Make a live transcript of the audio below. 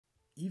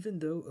Even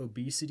though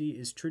obesity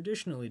is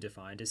traditionally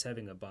defined as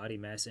having a body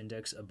mass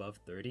index above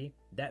 30,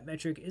 that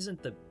metric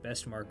isn't the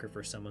best marker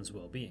for someone's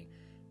well-being.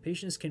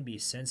 Patients can be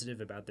sensitive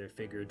about their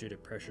figure due to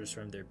pressures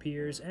from their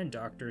peers and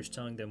doctors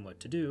telling them what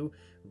to do,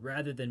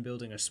 rather than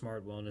building a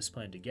smart wellness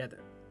plan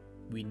together.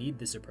 We need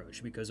this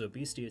approach because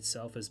obesity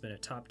itself has been a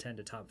top 10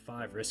 to top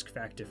 5 risk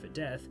factor for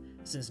death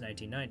since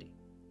 1990.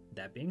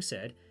 That being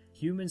said,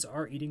 humans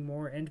are eating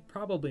more and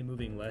probably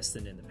moving less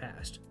than in the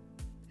past.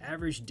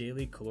 Average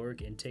daily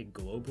caloric intake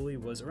globally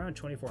was around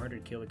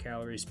 2,400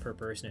 kilocalories per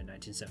person in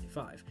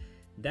 1975.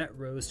 That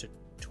rose to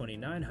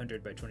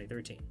 2,900 by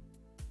 2013.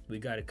 We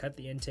gotta cut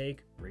the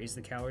intake, raise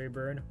the calorie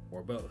burn,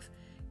 or both.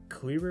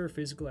 Clearer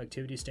physical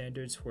activity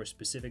standards for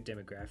specific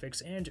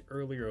demographics and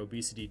earlier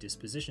obesity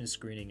disposition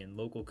screening in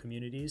local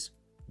communities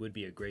would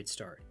be a great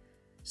start.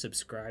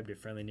 Subscribe to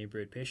Friendly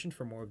Neighborhood Patient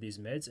for more of these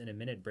meds and a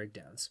minute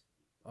breakdowns.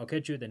 I'll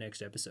catch you at the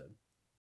next episode.